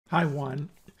Hi Juan,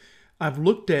 I've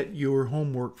looked at your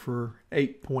homework for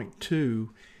 8.2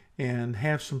 and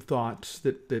have some thoughts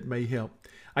that may help.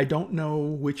 I don't know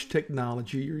which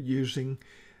technology you're using,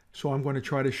 so I'm going to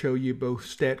try to show you both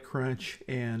StatCrunch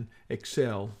and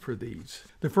Excel for these.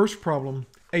 The first problem,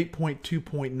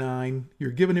 8.2.9,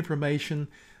 you're given information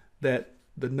that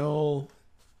the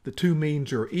two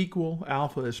means are equal,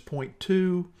 alpha is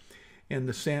 0.2, and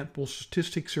the sample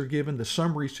statistics are given, the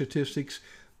summary statistics,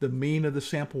 the mean of the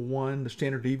sample 1, the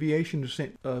standard deviation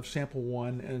of sample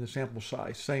 1, and the sample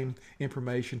size. Same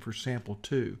information for sample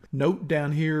 2. Note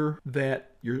down here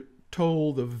that you're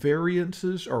told the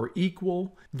variances are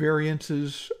equal.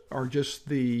 Variances are just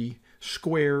the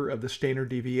square of the standard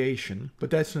deviation,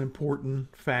 but that's an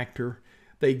important factor.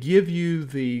 They give you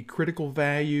the critical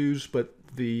values, but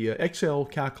the Excel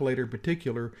calculator in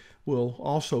particular will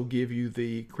also give you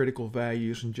the critical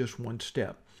values in just one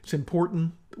step. It's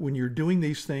important when you're doing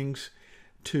these things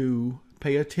to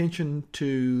pay attention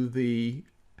to the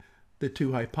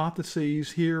two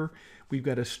hypotheses here. We've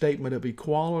got a statement of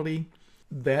equality.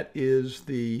 That is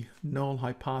the null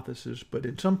hypothesis, but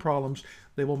in some problems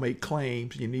they will make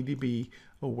claims. You need to be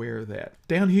aware of that.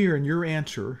 Down here in your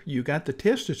answer, you got the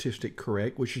test statistic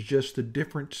correct, which is just the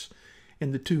difference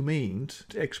in the two means.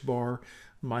 X bar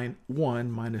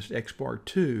 1 minus X bar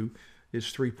 2 is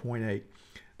 3.8.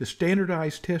 The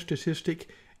standardized test statistic,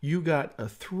 you got a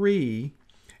 3,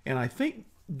 and I think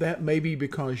that may be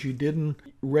because you didn't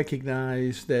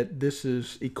recognize that this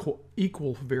is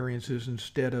equal variances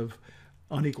instead of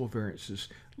unequal variances.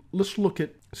 Let's look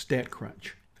at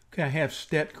StatCrunch. Okay, I have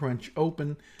StatCrunch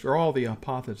open for all the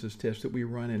hypothesis tests that we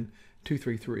run in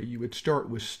 233. You would start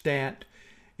with stat,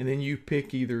 and then you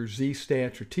pick either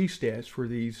z-stats or t-stats for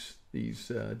these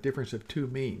difference of two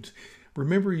means.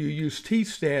 Remember, you use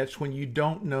t-stats when you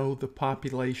don't know the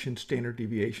population standard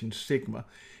deviation sigma.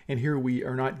 And here we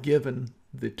are not given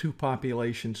the two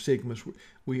population sigmas.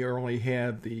 We only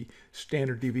have the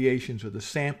standard deviations of the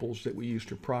samples that we use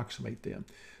to approximate them.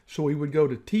 So we would go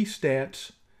to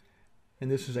t-stats,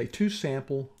 and this is a two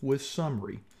sample with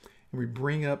summary. And we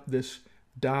bring up this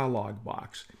dialog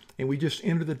box, and we just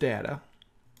enter the data.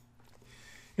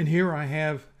 And here I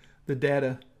have the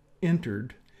data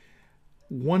entered.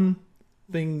 One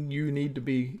thing you need to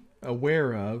be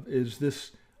aware of is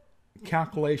this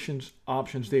calculations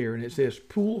options there, and it says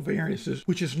pool variances,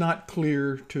 which is not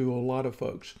clear to a lot of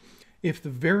folks. If the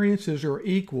variances are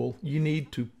equal, you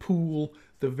need to pool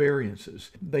the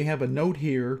variances. They have a note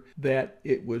here that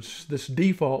this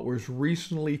default was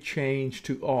recently changed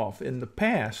to off. In the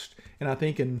past, and I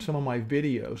think in some of my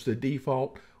videos, the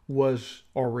default was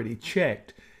already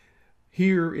checked.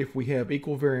 Here, if we have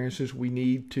equal variances, we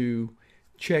need to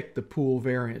check the pool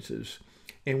variances,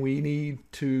 and we need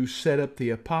to set up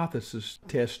the hypothesis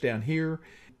test down here.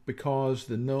 Because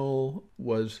the null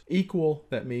was equal,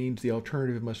 that means the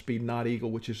alternative must be not equal,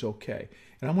 which is okay.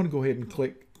 And I'm going to go ahead and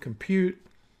click compute,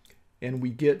 and we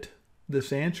get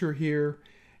this answer here,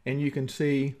 and you can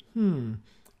see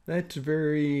that's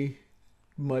very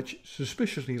much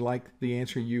suspiciously like the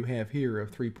answer you have here of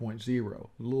 3.0, a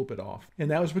little bit off. And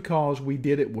that was because we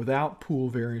did it without pool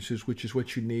variances, which is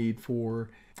what you need for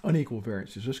unequal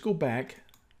variances. Let's go back,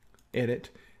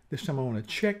 edit. This time I want to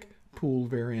check pool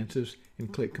variances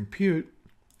and click compute,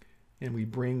 and we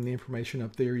bring the information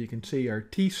up there. You can see our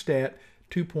t-stat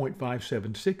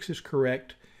 2.576 is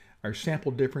correct, our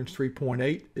sample difference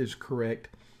 3.8 is correct,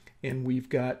 and we've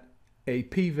got a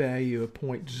p-value of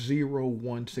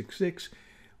 0.0166,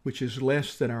 which is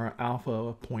less than our alpha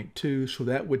of 0.2, so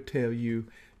that would tell you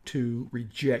to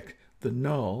reject the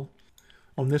null.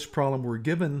 On this problem, we're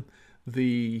given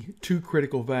the two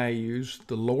critical values,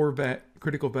 the lower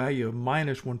critical value of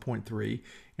minus 1.3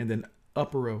 and then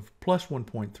upper of plus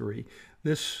 1.3.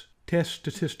 This test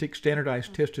statistic,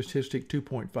 standardized test statistic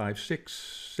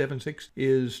 2.5676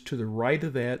 is to the right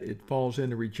of that. It falls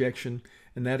into rejection,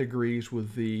 and that agrees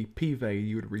with the p-value.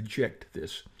 You would reject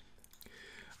this.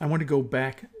 I want to go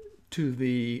back to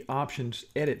the options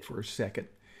edit for a second.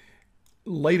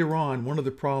 Later on, one of the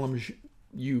problems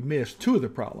you missed, two of the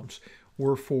problems,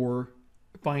 were for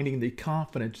finding the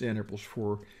confidence intervals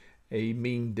for a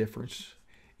mean difference.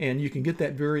 And you can get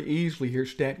that very easily here at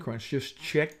StatCrunch. Just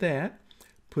check that,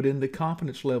 put in the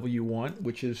confidence level you want,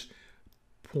 which is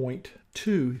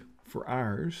 0.2 for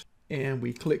ours, and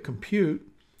we click compute,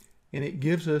 and it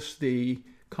gives us the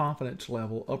confidence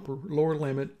level, lower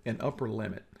limit and upper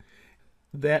limit.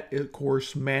 That, of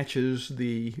course, matches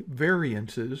the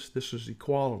variances. This is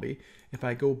equality. If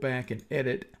I go back and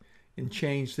edit and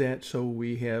change that so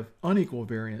we have unequal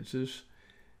variances,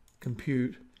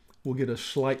 compute, we'll get a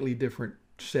slightly different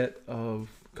set of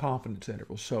confidence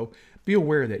intervals. So be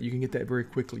aware of that. You can get that very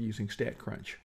quickly using StatCrunch.